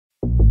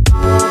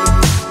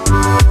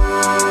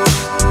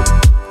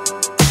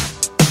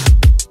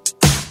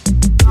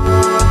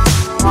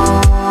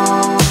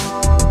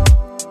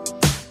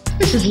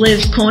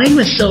Liz Coyne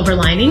with Silver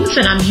Linings,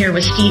 and I'm here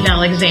with Steve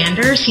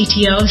Alexander,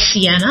 CTO of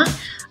Ciena,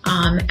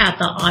 at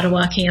the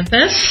Ottawa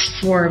campus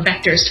for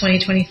Vectors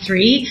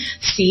 2023.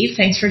 Steve,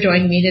 thanks for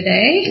joining me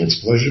today.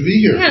 It's a pleasure to be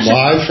here,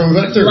 live from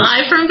Vectors.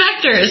 Live from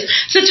Vectors.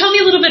 So tell me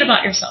a little bit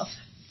about yourself.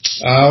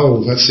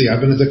 Oh, let's see.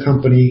 I've been at the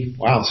company,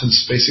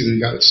 since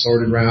basically got it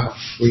started around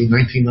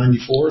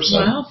 1994. So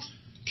wow.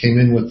 Came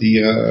in with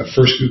the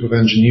first group of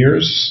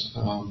engineers.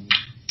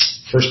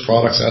 First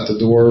products out the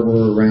door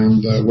were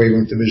around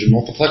wavelength division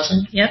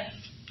multiplexing. Yep.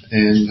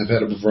 And I've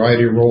had a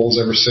variety of roles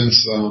ever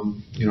since.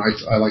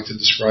 I like to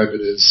describe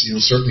it as,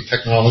 certainly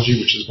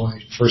technology, which is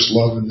my first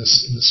love in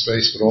this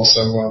space, but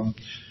also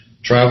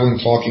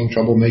traveling, talking,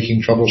 troublemaking,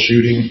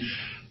 troubleshooting,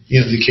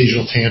 the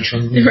occasional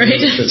tantrum. Right.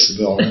 Fits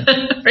the bill, right?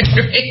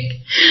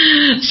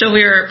 right. So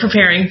we were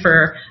preparing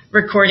for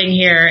recording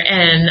here,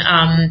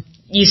 and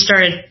you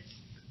started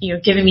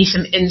giving me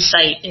some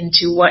insight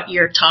into what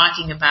you're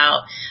talking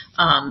about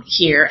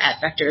here at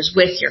Vectors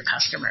with your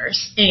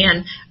customers.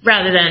 And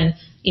rather than,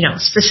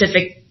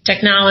 specific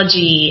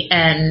technology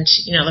and,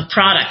 the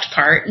product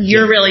part,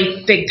 you're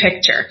really big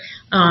picture,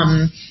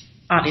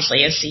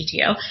 obviously as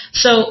CTO.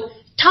 So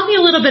tell me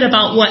a little bit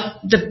about what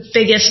the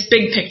biggest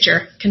big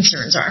picture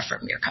concerns are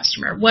from your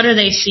customer. What are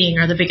they seeing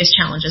are the biggest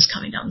challenges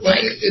coming down the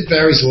pipe? Well, it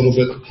varies a little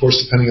bit, of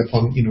course, depending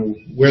upon,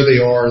 where they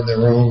are in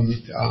their own,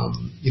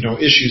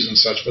 issues and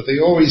such, but they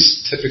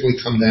always typically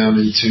come down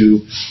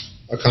into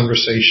a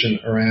conversation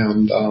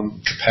around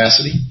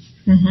capacity,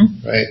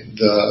 right?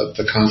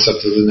 The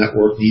concept of the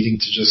network needing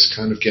to just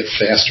kind of get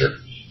faster.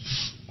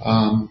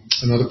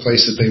 Another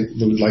place that they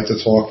would like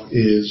to talk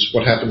is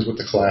what happens with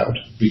the cloud,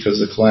 because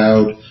the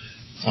cloud,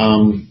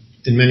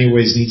 in many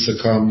ways, needs to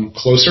come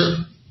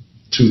closer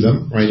to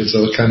them, right? It's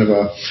a kind of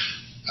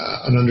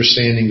an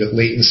understanding that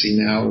latency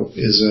now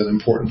is an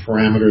important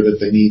parameter that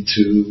they need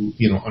to,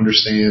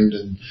 understand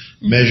and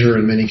measure,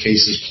 in many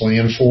cases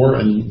plan for,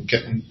 and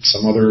get in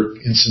some other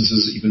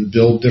instances even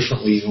build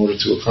differently in order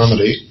to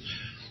accommodate.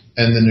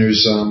 And then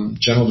there's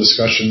general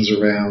discussions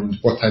around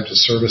what types of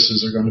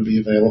services are going to be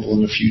available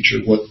in the future.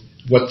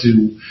 What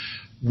do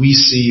we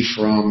see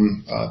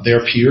from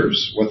their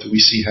peers? What do we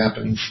see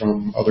happening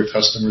from other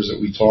customers that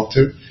we talk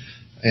to?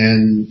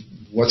 And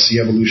what's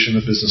the evolution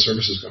of business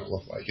services going to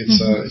look like?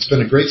 It's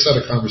been a great set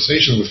of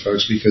conversations with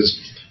folks, because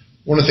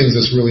one of the things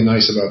that's really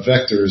nice about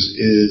Vectors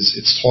is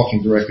it's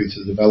talking directly to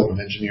the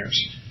development engineers.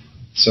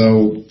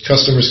 So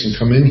customers can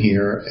come in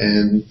here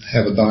and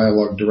have a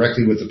dialogue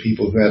directly with the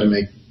people who had to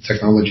make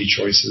technology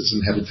choices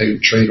and have to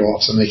take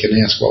trade-offs, and they can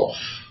ask, well,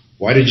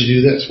 why did you do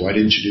this? Why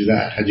didn't you do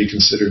that? Had you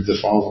considered the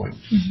following?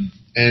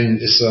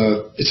 And it's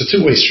a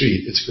two-way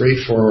street. It's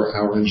great for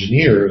our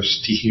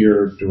engineers to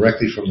hear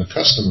directly from the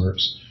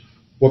customers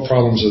what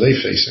problems are they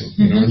facing.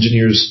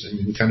 Engineers,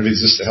 we kind of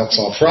exist to help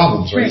solve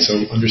problems, right?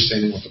 So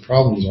understanding what the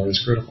problems are is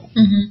critical.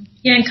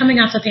 Yeah, and coming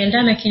off the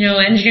pandemic,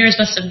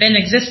 engineers must have been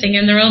existing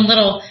in their own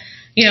little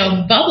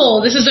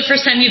bubble. This is the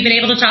first time you've been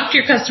able to talk to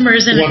your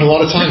customers in a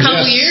lot of times, a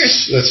couple of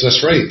years.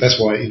 That's right. That's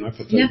why I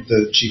put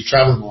the chief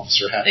traveling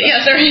officer hat.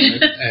 Yeah, that's right.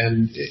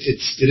 And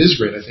it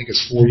is great. I think it's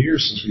 4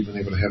 years since we've been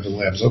able to have the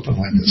labs open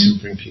like this and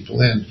bring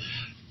people in.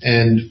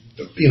 And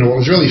what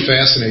was really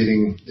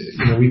fascinating,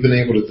 we've been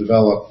able to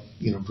develop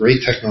great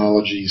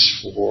technologies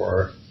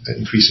for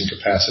increasing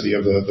capacity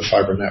of the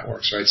fiber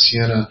networks, right?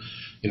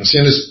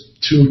 Ciena's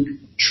two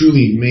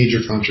truly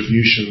major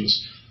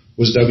contributions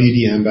was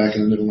WDM back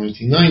in the middle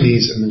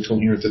 1990s, and then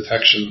coherent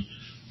detection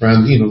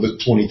around, the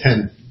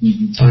 2010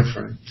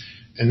 timeframe.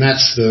 And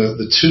that's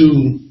the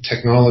two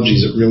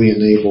technologies that really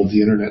enabled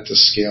the internet to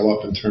scale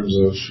up in terms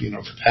of,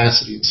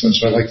 capacity and such.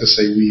 So I like to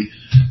say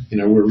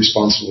we're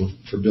responsible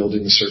for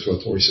building the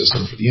circulatory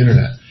system for the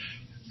internet.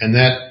 And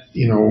that,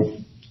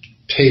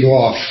 paid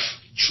off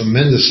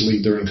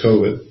tremendously during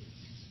COVID,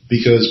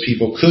 because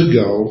people could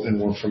go and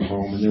work from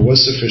home, and there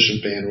was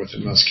sufficient bandwidth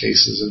in most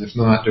cases. And if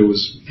not, there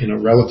was,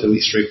 relatively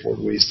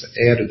straightforward ways to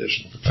add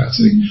additional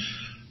capacity.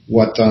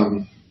 What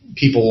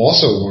people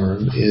also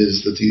learn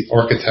is that the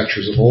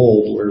architectures of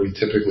old, where we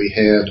typically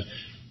had,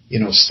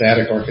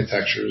 static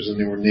architectures, and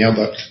there were nailed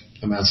up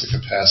amounts of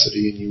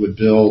capacity, and you would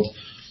build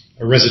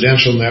a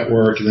residential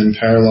network, and then in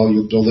parallel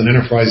you'd build an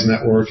enterprise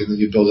network, and then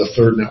you'd build a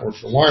third network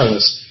for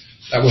wireless.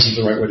 That wasn't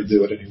the right way to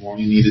do it anymore.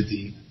 You needed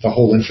the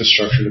whole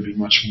infrastructure to be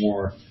much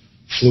more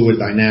fluid,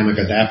 dynamic,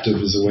 adaptive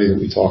is the way that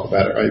we talk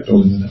about it, right?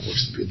 Building the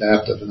networks to be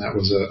adaptive. And that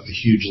was a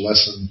huge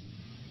lesson,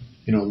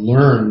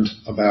 learned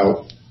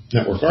about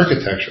network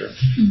architecture.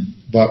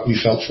 But we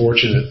felt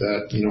fortunate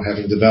that,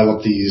 having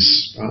developed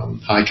these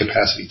high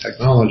capacity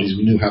technologies,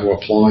 we knew how to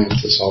apply them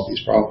to solve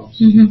these problems.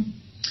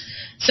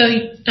 So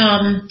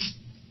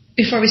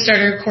before we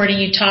started recording,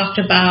 you talked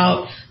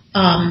about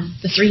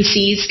the 3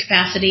 C's,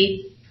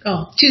 capacity,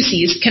 2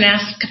 C's,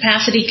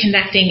 capacity,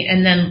 connecting,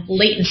 and then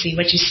latency,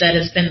 which you said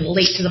has been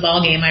late to the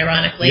ballgame,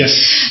 ironically.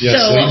 Yes,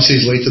 so,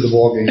 latency is late to the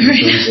ballgame in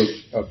terms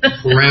of a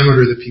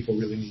parameter that people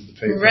really need to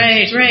pay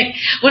attention to. Right.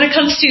 When it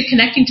comes to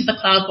connecting to the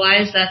cloud, why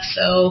is that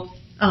so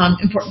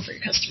important for your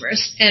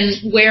customers?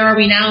 And where are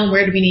we now, and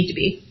where do we need to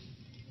be?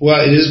 Well,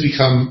 it has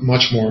become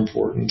much more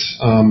important,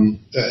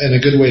 and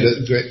a good way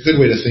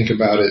to think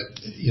about it,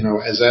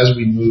 as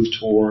we move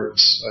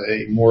towards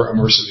a more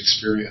immersive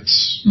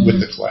experience with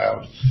the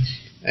cloud,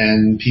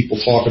 and people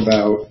talk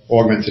about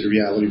augmented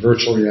reality,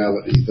 virtual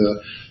reality,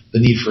 the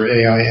need for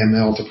AI,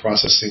 ML to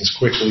process things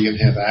quickly and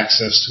have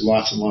access to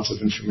lots and lots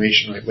of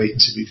information. Right,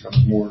 latency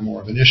becomes more and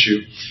more of an issue,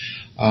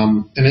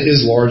 and it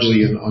is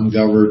largely an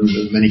ungoverned,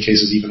 in many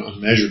cases even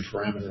unmeasured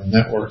parameter in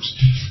networks.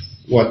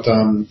 What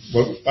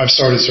I've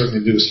started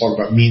certainly to do is talk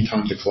about mean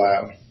time to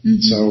cloud.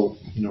 So,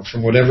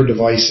 from whatever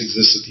device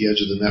exists at the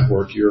edge of the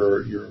network,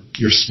 your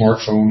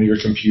smartphone or your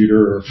computer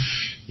or,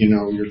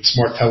 your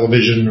smart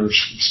television or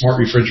smart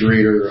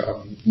refrigerator,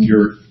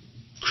 your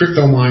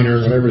crypto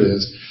miner, whatever it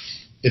is,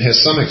 it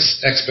has some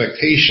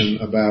expectation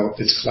about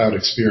its cloud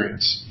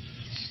experience.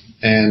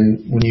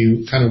 And when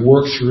you kind of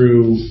work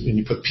through and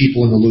you put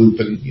people in the loop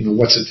and,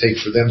 what's it take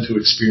for them to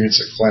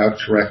experience a cloud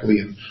correctly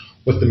and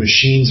what the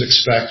machines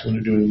expect when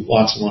they're doing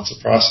lots and lots of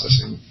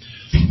processing.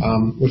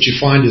 What you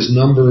find is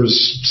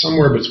numbers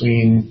somewhere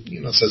between,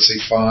 let's say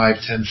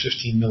 5, 10,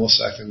 15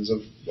 milliseconds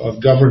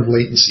of governed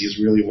latency is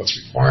really what's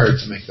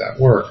required to make that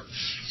work.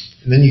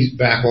 And then you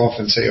back off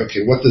and say,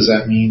 okay, what does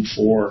that mean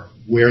for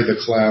where the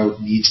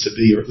cloud needs to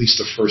be, or at least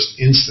the first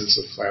instance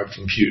of cloud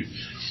compute?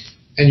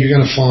 And you're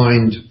going to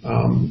find,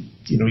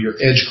 your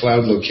edge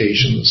cloud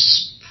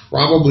locations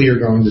probably are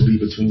going to be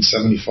between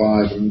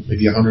 75 and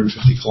maybe 150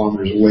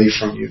 kilometers away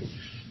from you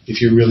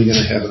if you're really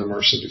going to have an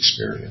immersive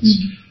experience.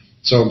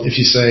 So if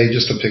you say,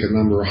 just to pick a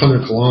number,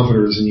 100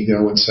 kilometers, and you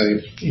go and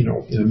say,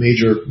 in a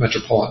major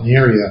metropolitan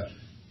area,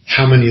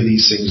 how many of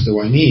these things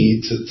do I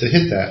need to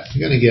hit that?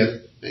 You're going to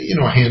get,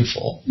 a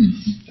handful.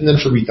 And then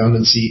for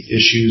redundancy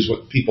issues,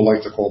 what people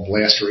like to call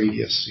blast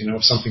radius,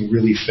 if something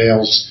really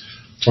fails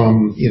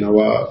from,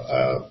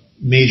 a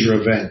major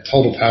event,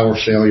 total power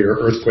failure,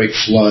 earthquake,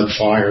 flood,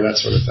 fire, that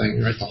sort of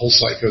thing, right? The whole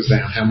site goes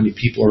down. How many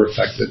people are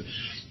affected?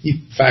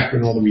 You factor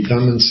in all the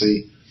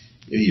redundancy.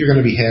 You're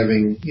going to be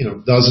having,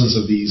 dozens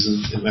of these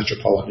in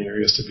metropolitan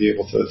areas to be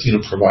able to,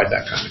 provide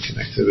that kind of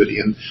connectivity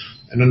and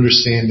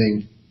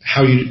understanding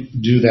how you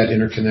do that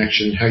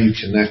interconnection, how you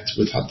connect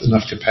with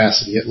enough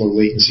capacity at low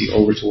latency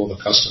over to all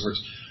the customers.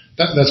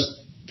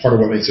 That's part of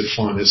what makes it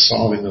fun, is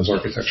solving those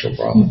architectural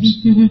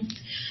problems.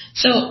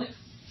 So,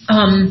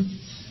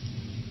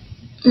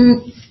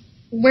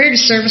 where do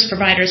service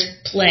providers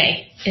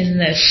play in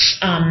this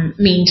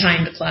mean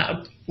time to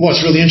cloud? Well,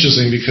 it's really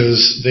interesting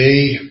because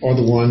they are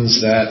the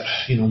ones that,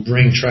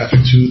 bring traffic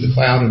to the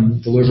cloud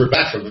and deliver it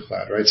back from the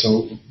cloud, right?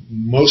 So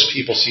most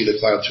people see the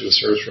cloud through a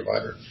service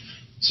provider.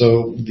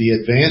 So the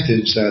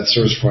advantage that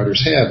service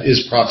providers have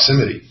is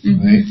proximity,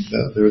 right?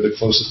 They're the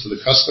closest to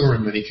the customer.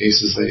 In many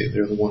cases,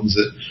 they're the ones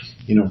that,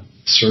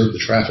 serve the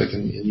traffic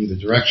in either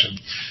direction.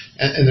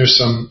 And there's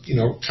some,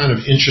 kind of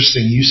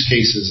interesting use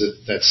cases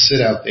that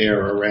sit out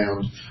there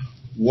around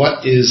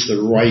what is the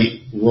right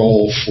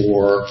role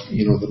for,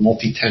 the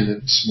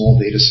multi-tenant small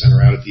data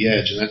center out at the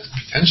edge, and that's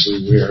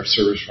potentially where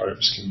service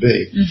providers can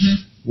be.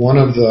 One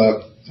of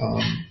the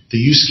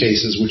use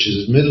cases, which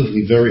is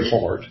admittedly very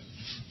hard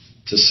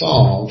to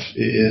solve,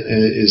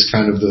 is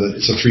kind of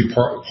it's a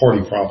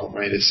three-party problem,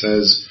 right? It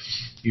says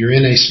you're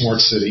in a smart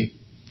city.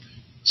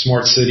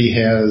 Smart city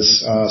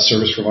has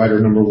service provider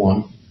number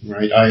one,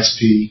 right?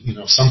 ISP,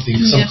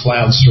 some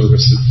cloud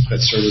service that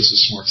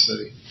services smart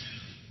city.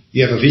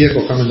 You have a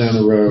vehicle coming down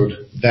the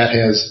road that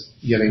has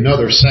yet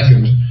another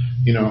second,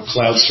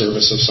 cloud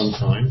service of some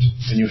kind,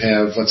 and you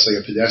have, let's say,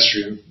 a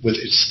pedestrian with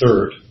its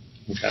third.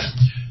 Okay,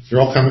 they're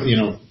all coming,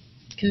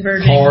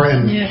 converging. Car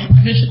and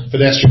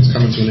pedestrians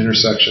coming to an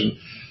intersection,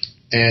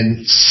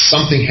 and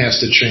something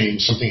has to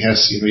change. Something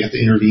has, you have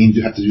to intervene.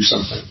 You have to do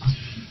something.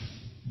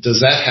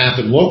 Does that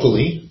happen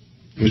locally,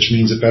 which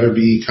means it better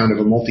be kind of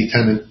a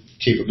multi-tenant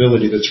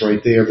capability that's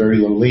right there, very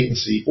low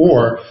latency,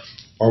 or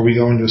are we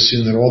going to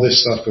assume that all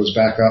this stuff goes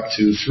back up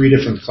to 3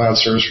 different cloud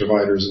service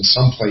providers and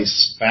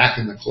someplace back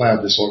in the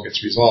cloud this all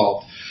gets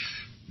resolved?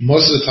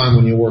 Most of the time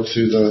when you work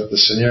through the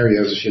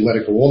scenarios, if you let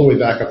it go all the way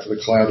back up to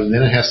the cloud and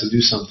then it has to do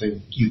something,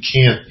 you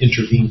can't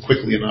intervene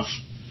quickly enough.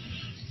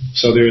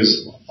 So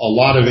there's a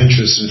lot of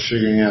interest in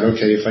figuring out,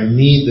 okay, if I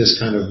need this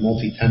kind of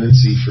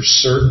multi-tenancy for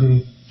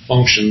certain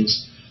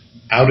functions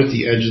out at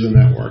the edge of the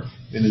network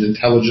in an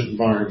intelligent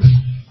environment,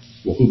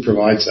 well, who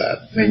provides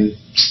that? And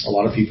a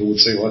lot of people would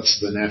say, well,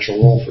 that's the natural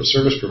role for a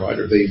service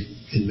provider. They,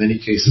 in many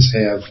cases,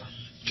 have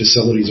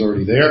facilities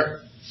already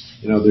there.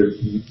 They're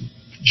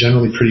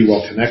generally pretty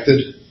well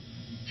connected,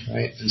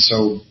 right? And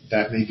so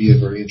that may be a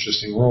very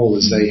interesting role,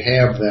 is they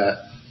have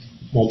that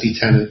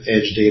multi-tenant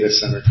edge data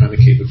center kind of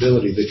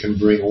capability that can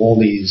bring all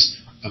these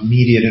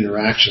immediate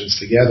interactions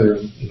together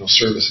and,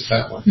 service it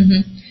that way.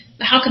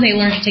 How can they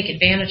learn to take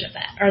advantage of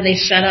that? Are they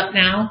set up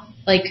now,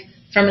 like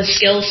from a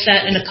skill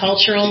set and a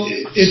cultural?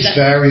 It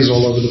varies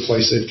all over the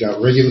place. They've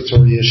got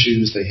regulatory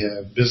issues. They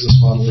have business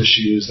model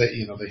issues.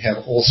 They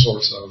have all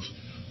sorts of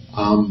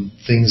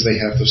things they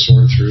have to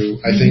sort through.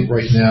 I think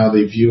right now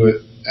they view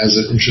it as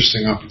an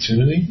interesting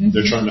opportunity.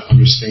 They're trying to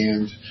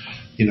understand,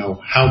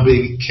 how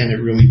big can it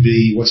really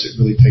be? What's it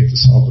really take to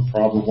solve the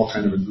problem? What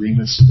kind of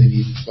agreements do they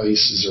need in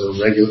place? Is there a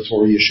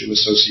regulatory issue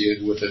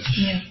associated with it?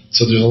 Yeah.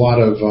 So there's a lot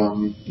of,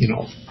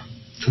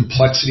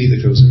 complexity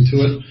that goes into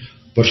it.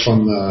 But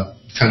from the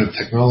kind of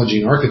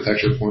technology and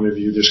architecture point of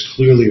view, there's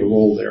clearly a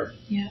role there.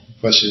 Yeah. The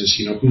question is,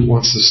 who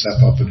wants to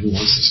step up and who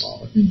wants to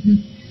solve it? Mm-hmm.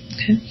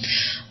 Okay.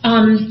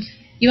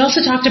 You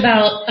also talked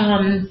about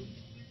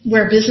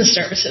where business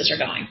services are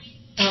going.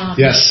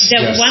 Yes.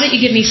 Why don't you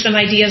give me some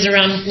ideas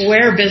around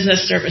where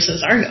business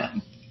services are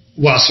going?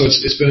 Well, so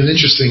it's been an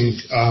interesting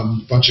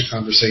bunch of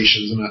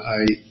conversations, and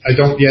I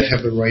don't yet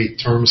have the right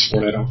terms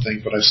for it, I don't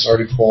think, but I've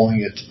started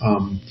calling it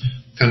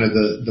kind of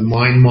the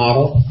mine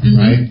model, mm-hmm.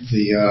 right?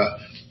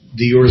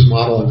 The yours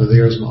model and the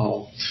theirs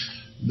model.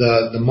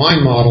 The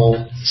mine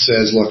model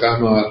says, look,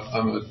 I'm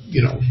a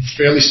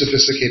fairly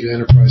sophisticated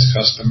enterprise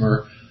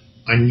customer.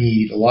 I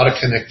need a lot of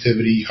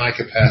connectivity, high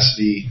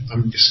capacity.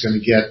 I'm just going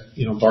to get,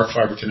 dark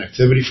fiber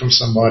connectivity from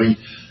somebody.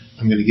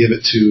 I'm going to give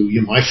it to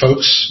my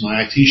folks,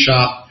 my IT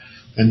shop,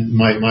 and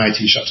my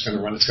IT shop's going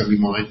to run. It's going to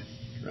be mine,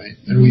 right?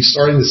 And we're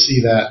starting to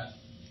see that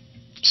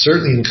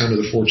certainly in kind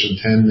of the Fortune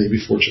 10, maybe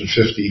Fortune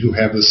 50, who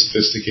have the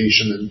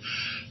sophistication and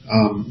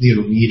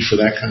need for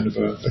that kind of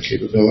a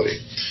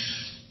capability.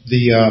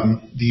 The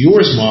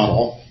yours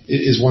model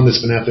is one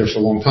that's been out there for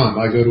a long time.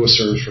 I go to a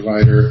service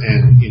provider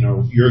and,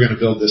 you're going to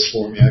build this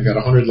for me. I got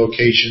 100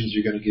 locations.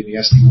 You're going to give me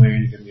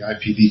SD-WAN. You're going to give me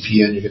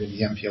IPVPN. You're going to give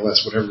me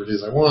MPLS, whatever it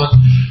is I want.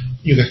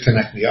 You can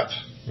connect me up,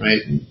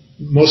 right? And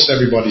most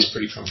everybody's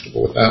pretty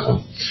comfortable with that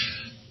one.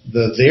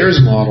 The theirs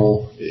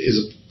model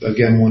is,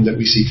 again, one that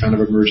we see kind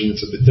of emerging.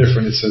 It's a bit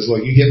different. It says,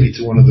 look, you get me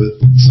to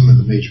some of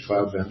the major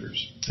cloud vendors.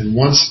 And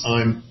once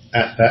I'm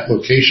at that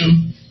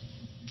location,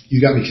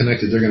 you got me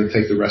connected. They're going to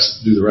do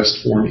the rest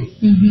for me.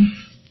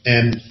 Mm-hmm.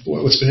 And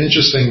what's been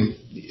interesting,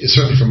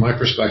 certainly from my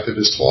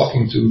perspective, is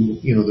talking to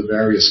the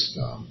various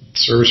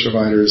service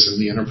providers and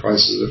the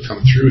enterprises that have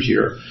come through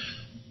here.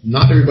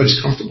 Not everybody's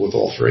comfortable with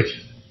all three,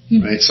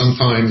 right?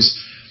 Sometimes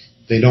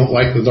they don't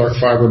like the dark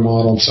fiber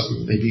model,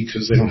 maybe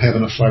because they don't have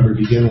enough fiber to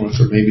begin with,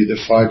 or maybe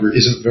the fiber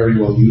isn't very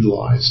well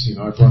utilized.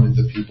 I've run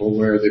into people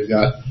where they've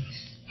got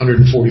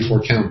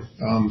 144 count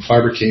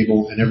fiber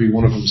cable, and every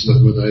one of them is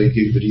lit with a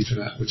gigabit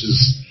Ethernet, which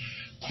is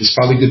there's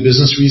probably good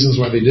business reasons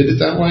why they did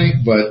it that way,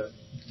 but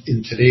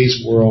in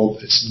today's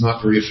world, it's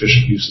not very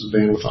efficient use of the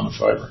bandwidth on a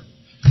fiber.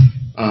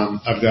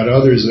 I've got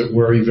others that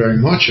worry very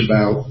much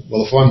about,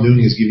 well, if all I'm doing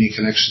is giving you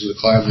connection to the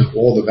cloud and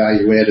all the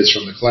value add is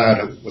from the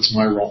cloud, what's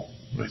my role?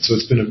 Right? So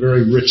it's been a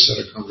very rich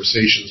set of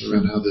conversations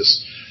around how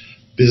this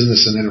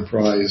business and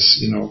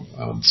enterprise,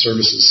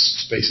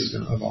 services space is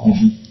going to evolve.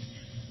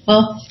 Mm-hmm.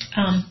 Well,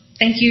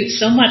 thank you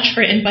so much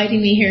for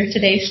inviting me here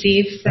today,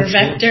 Steve, for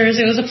Vectors.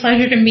 It was a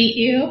pleasure to meet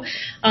you.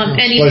 It's a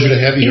pleasure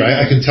to have you here.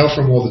 I can tell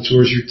from all the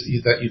tours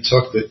that you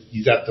took that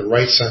you got the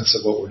right sense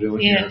of what we're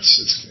doing here.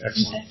 It's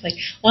excellent.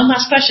 Exactly. One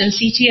last question,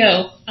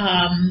 CTO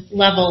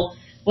level.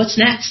 What's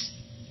next?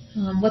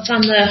 What's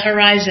on the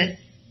horizon?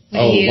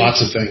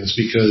 Lots of things,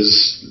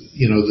 because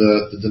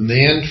the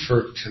demand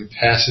for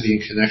capacity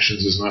and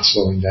connections is not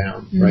slowing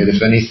down, mm-hmm. right?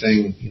 If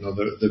anything,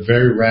 the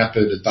very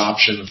rapid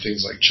adoption of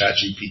things like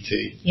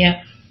ChatGPT.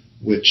 Yeah.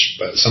 Which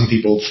some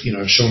people,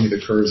 have shown me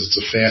the curves. It's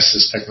the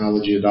fastest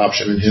technology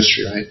adoption in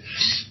history, right?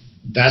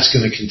 That's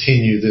going to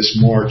continue this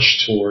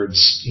march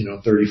towards,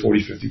 30,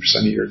 40, 50%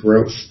 of your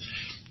growth.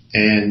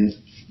 And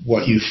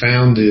what you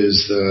found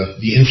is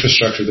the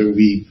infrastructure that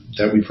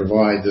we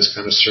provide, this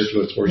kind of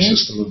circulatory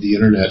system of the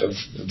internet, of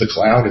the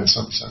cloud in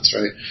some sense,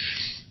 right?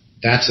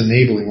 That's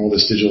enabling all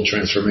this digital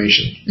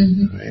transformation,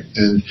 mm-hmm. right?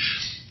 And,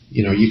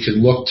 you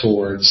can look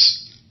towards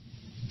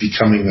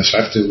becoming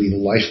effectively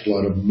the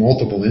lifeblood of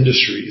multiple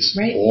industries,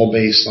 right. all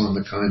based on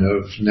the kind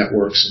of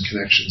networks and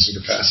connections and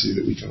capacity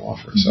that we can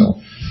offer. Mm-hmm. So,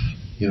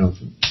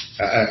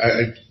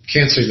 I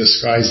can't say the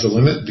sky's the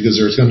limit, because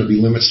there's going to be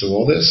limits to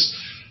all this,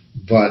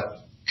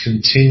 but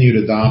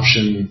continued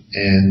adoption,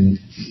 and,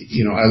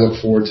 I look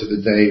forward to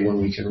the day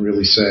when we can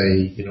really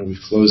say,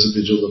 we've closed the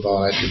digital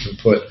divide. We can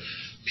put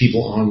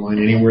people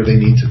online anywhere they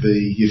need to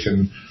be. You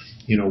can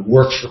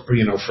work for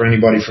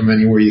anybody from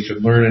anywhere. You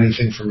can learn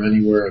anything from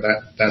anywhere.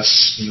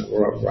 That's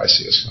where I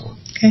see us going.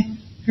 Okay.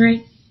 All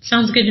right.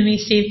 Sounds good to me,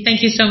 Steve.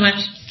 Thank you so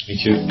much.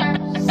 Thank you.